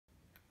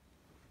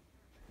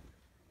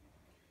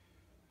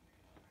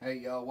Hey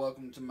y'all,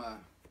 welcome to my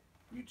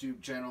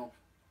YouTube channel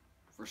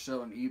for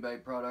selling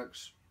eBay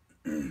products.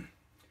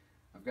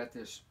 I've got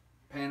this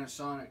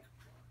Panasonic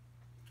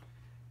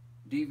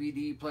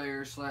DVD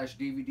player /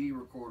 DVD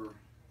recorder,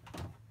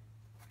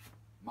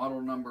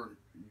 model number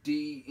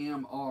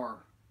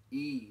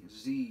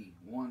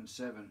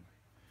DMR-EZ17.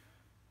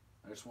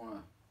 I just want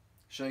to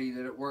show you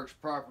that it works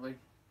properly.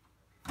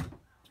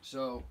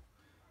 So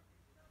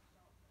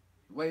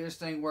the way this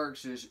thing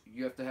works is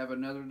you have to have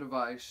another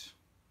device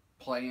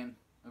playing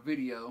a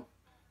video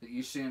that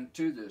you send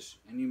to this,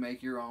 and you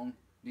make your own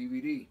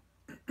DVD.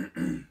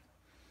 There's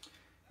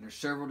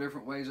several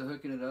different ways of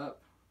hooking it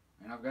up,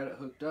 and I've got it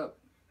hooked up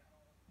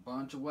a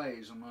bunch of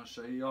ways. I'm going to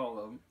show you all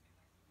of them.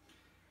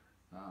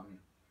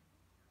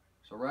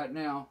 So right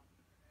now,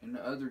 in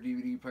the other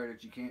DVD player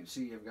that you can't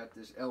see, I've got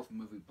this Elf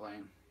movie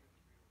playing.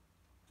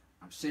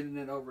 I'm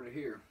sending it over to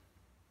here.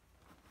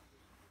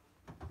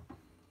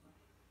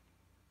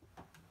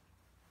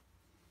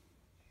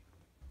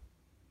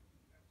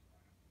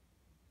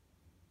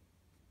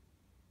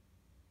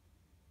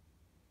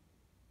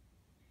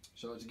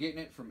 So it's getting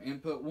it from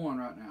input 1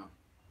 right now.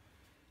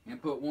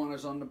 Input 1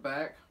 is on the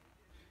back.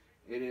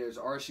 It is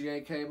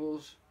RCA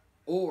cables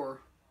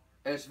or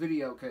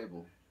S-video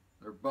cable.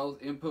 They're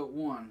both input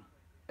 1.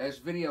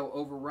 S-video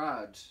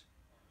overrides.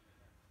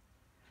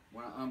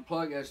 When I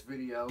unplug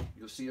S-video,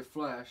 you'll see a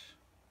flash.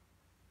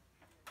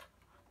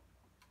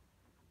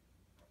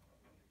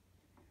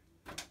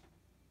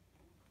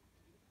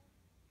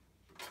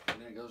 And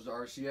then it goes to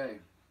RCA.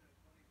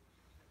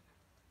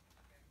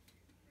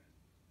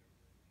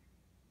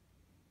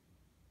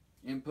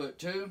 Input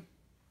 2,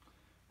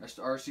 that's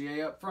the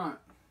RCA up front.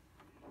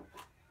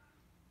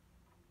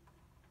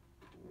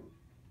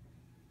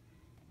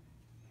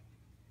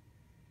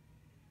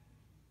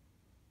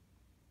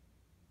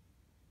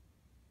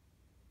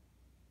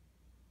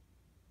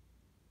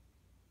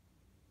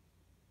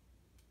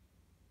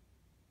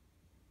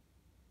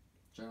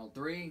 Channel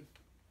 3,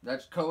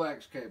 that's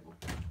coax cable.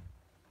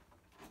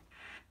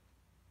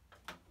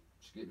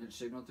 Just getting its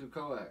signal through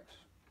coax.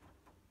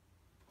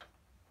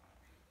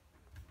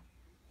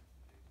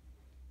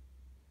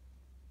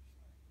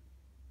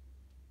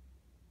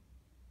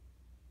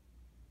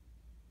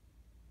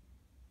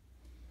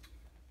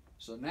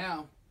 So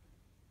now,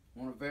 I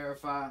want to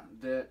verify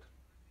that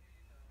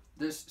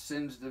this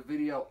sends the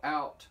video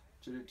out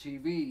to the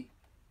TV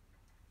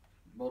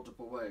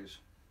multiple ways.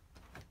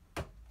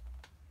 Do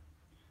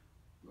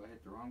I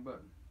hit the wrong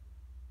button?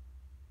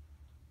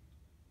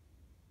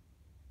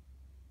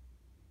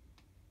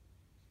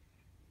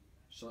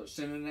 So it's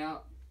sending it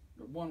out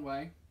one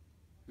way,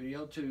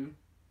 video 2,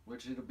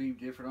 which it'll be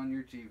different on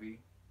your TV.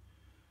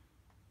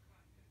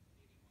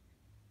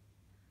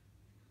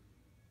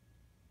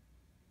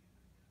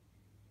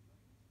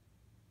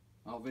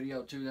 Oh,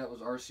 video 2, that was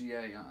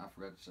RCA, I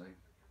forgot to say.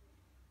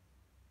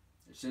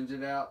 It sends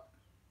it out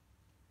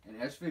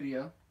in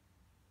S-video.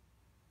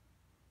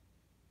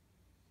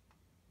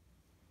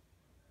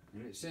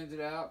 And it sends it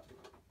out,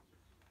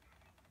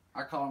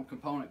 I call them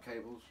component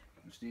cables.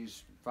 It's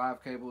these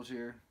 5 cables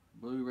here,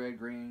 blue, red,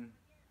 green,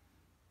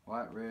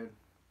 white, red.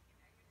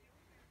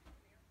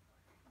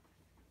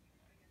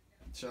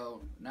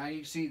 So now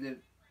you see that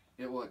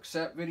it will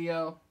accept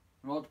video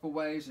multiple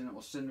ways, and it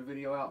will send the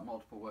video out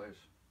multiple ways.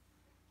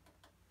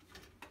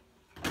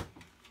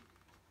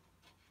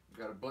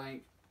 Got a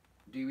blank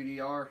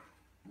DVD-R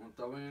I'm going to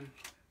throw in.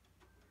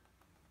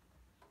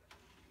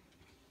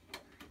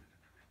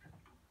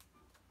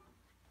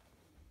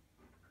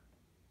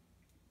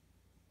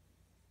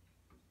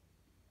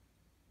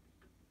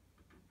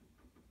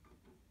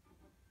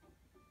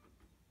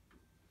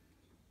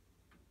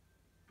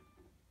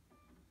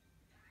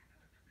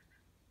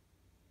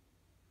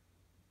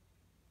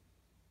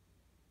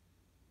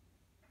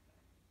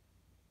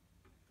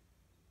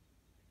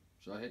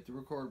 So I hit the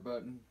record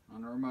button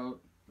on the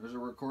remote. There's a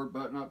record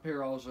button up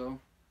here also.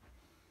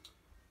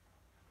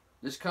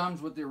 This comes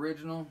with the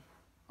original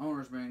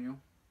owner's manual,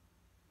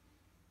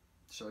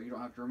 so you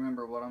don't have to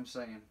remember what I'm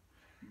saying.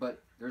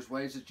 But there's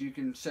ways that you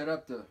can set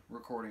up the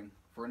recording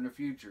for in the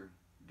future.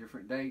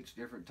 Different dates,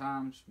 different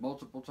times,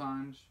 multiple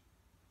times.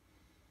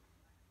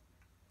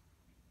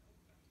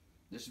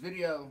 This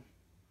video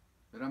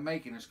that I'm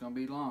making is going to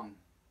be long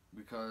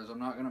because I'm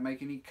not going to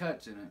make any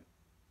cuts in it.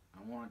 I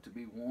want it to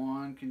be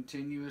one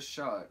continuous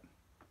shot.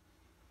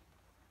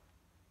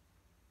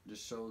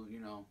 Just so, you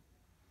know,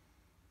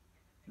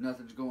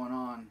 nothing's going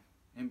on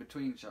in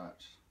between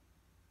shots.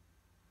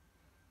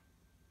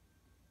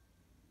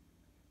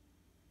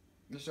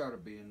 This ought to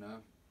be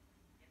enough.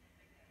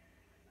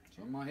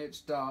 So I'm going to hit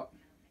stop.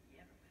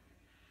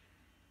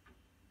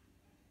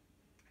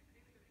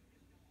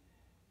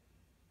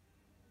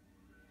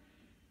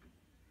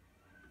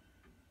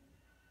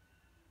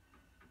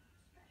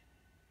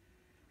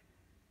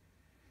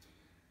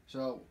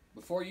 So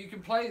before you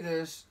can play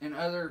this in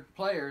other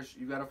players,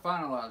 you've got to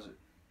finalize it.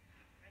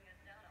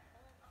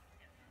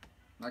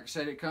 Like I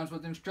said, it comes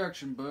with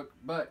instruction book,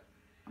 but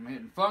I'm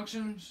hitting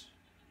functions,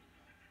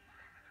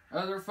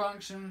 other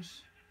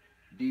functions,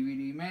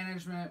 DVD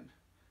management,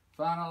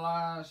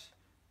 Finalize.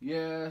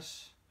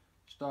 Yes.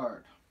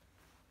 Start.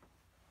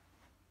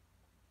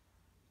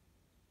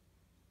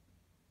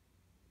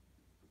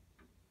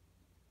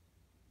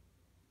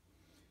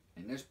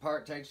 And this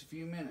part takes a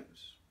few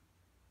minutes.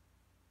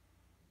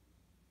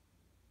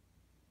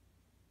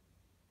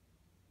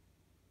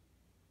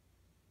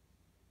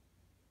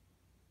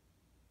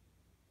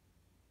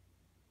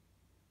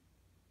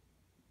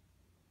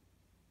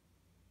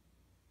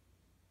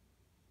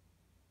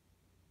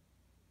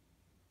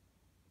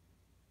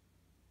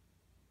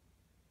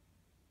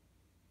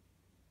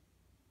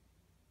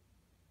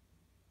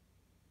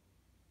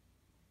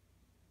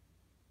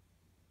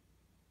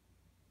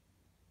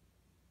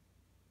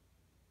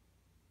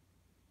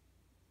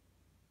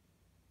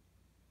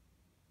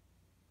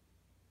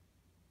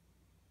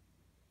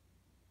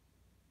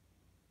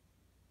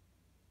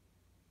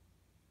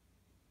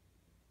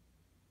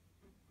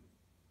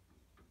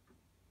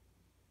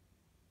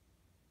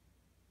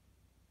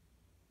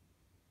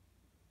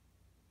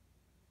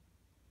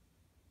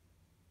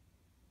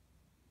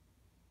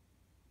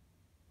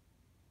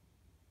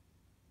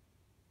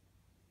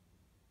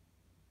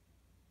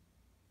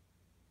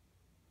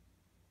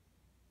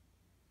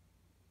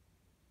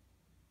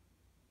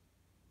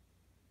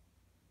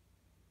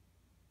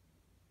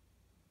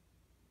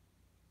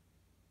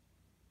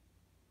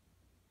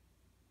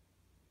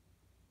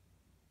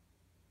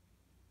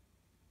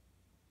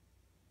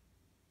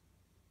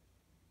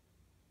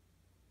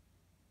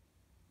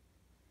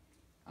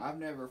 I've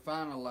never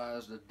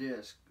finalized a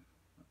disc,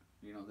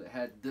 that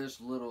had this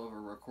little of a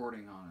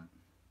recording on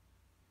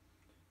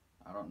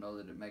it. I don't know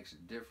that it makes a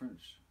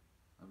difference.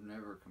 I've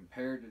never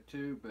compared the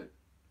two, but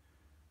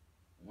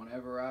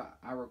whenever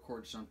I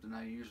record something,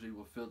 I usually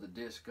will fill the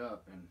disc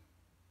up, and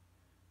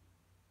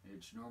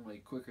it's normally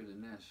quicker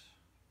than this.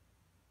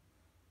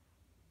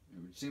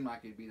 It would seem like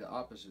it'd be the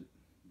opposite,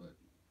 but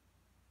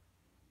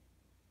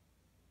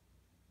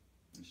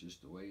it's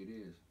just the way it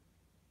is.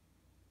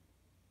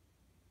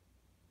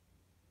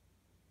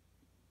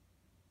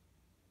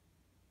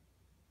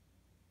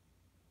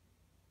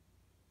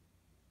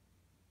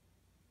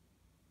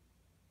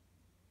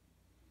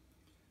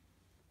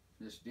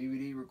 This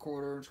DVD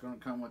recorder is going to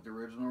come with the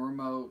original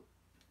remote,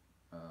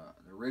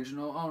 the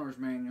original owner's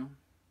manual,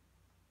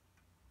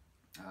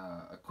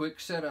 a quick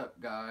setup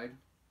guide,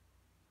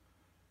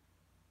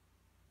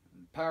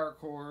 power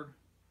cord,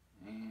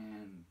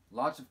 and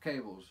lots of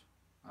cables.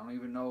 I don't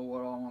even know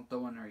what all I want to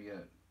throw in there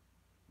yet,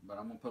 but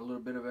I'm going to put a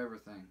little bit of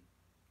everything,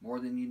 more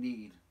than you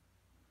need.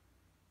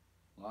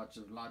 Lots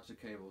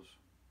of cables.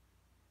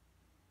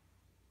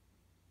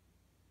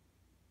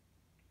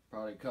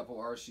 Probably a couple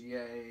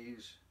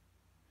RCAs,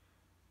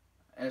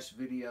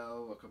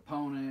 S-video, a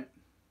component,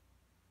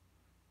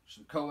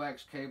 some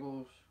coax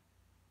cables,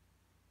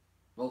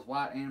 both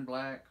white and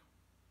black.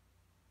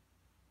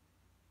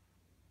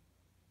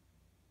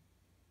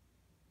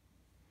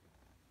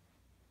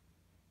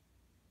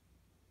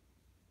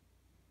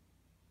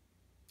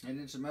 And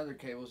then some other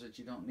cables that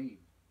you don't need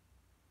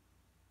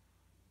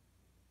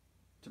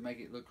to make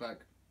it look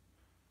like,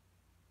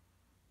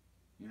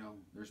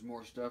 there's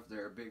more stuff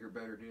there, a bigger,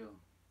 better deal.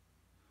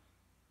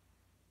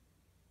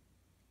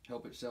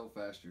 Help it sell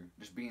faster.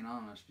 Just being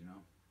honest,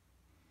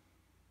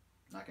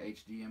 Like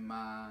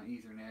HDMI,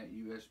 Ethernet,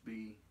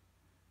 USB.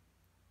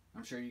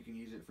 I'm sure you can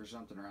use it for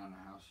something around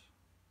the house.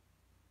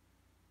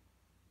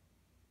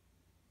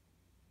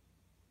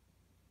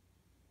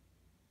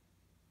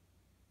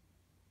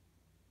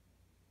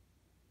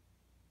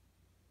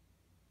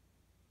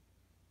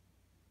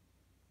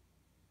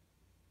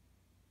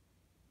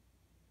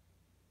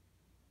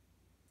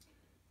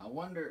 I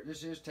wonder,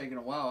 this is taking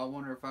a while, I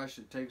wonder if I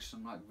should take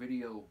some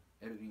video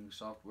editing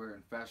software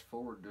and fast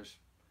forward this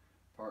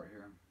part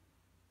here.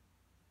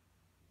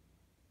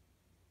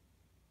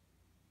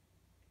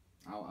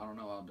 I don't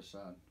know, I'll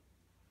decide.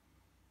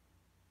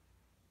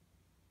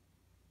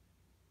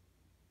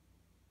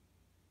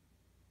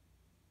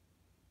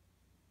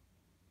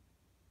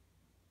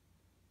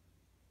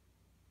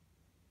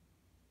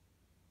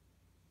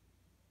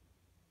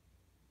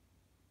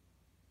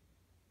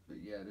 But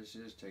yeah, this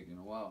is taking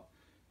a while.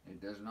 It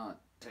does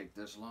not take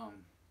this long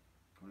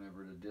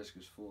whenever the disc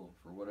is full,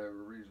 for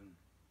whatever reason.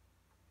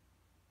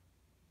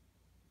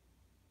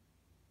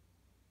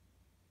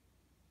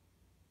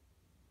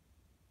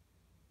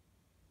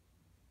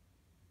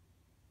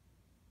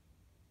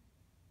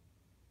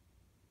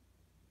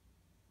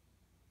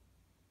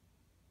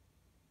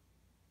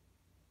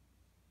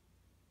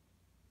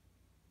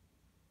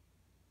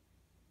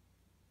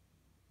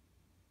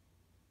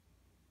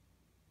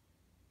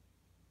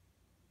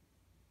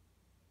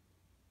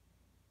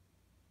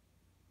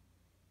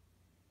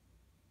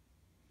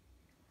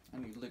 I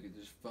need to look at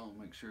this phone,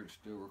 make sure it's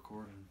still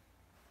recording.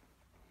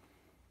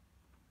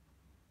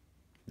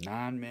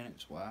 9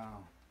 minutes,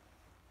 wow.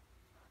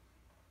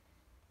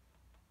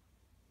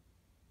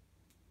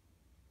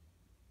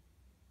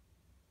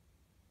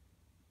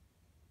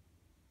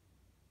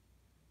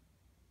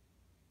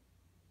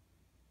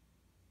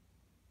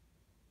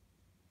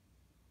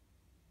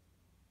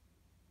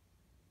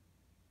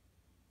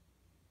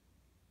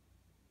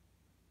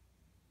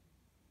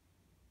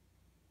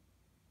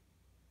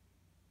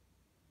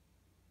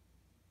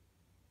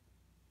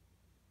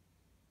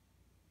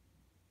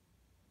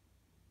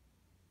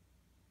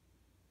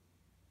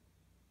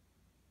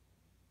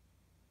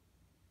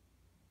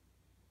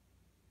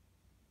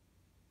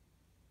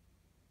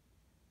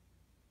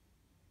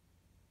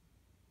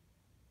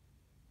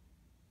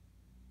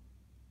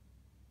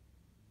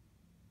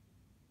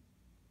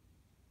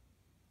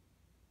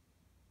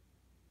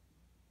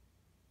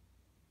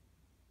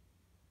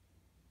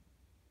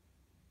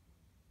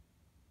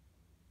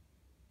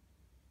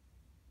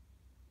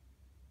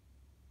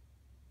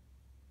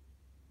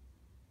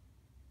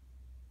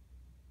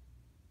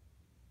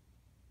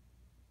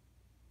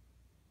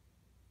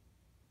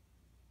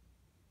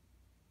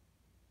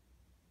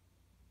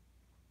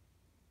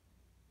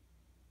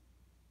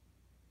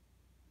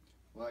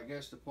 Well, I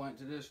guess the point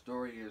to this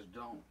story is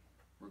don't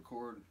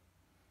record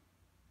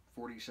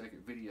 40-second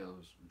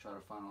videos and try to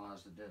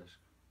finalize the disc.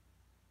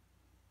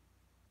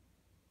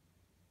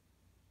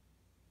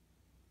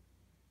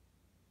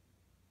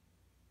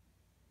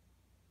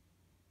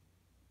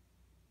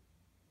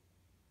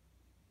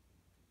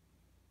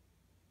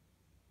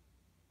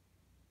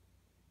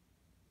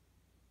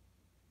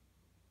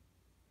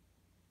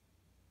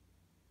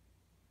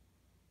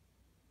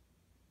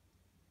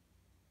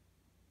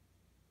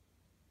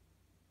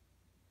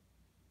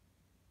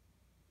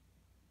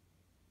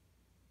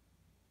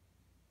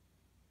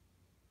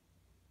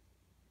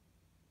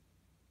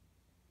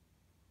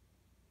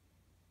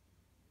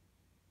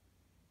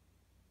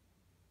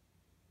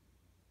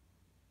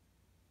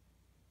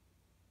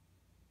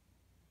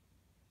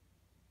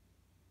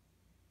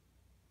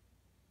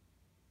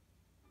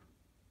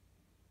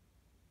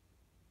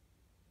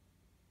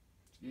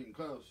 It's getting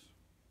close.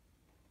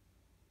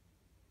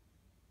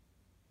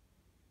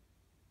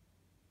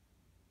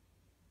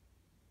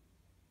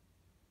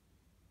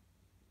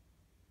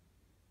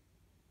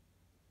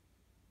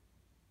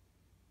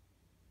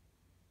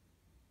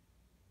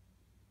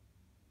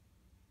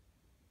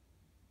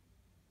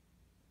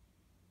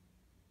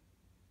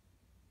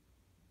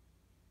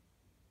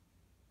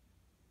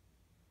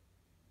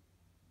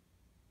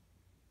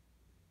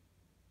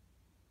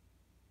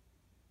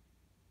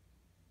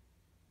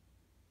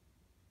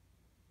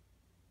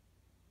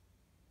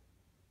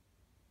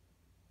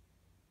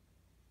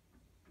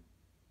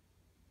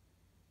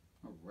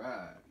 All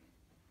right.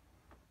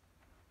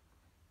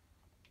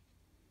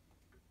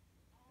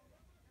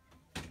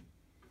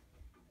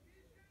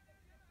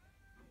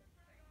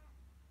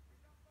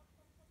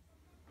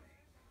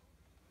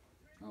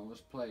 Now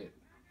let's play it.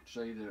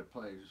 Show you that it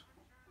plays.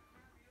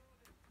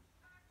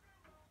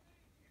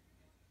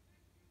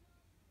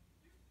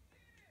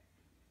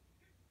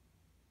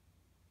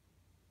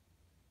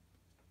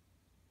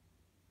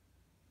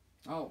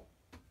 Oh,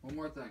 one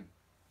more thing.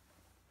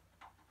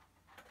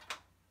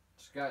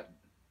 It's got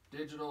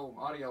digital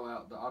audio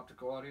out, the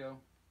optical audio.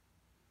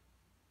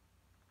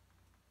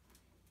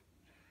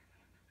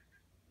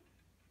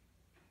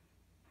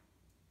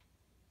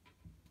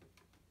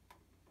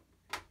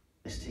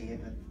 To you,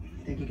 but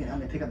you think you can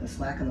help me pick up the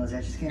slack on those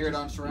edges? Hear it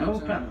on surround No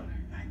sound? problem.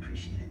 I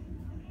appreciate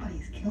it.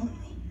 Buddy's killing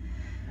me.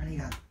 What do you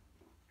got?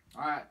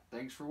 Alright,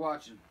 thanks for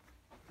watching.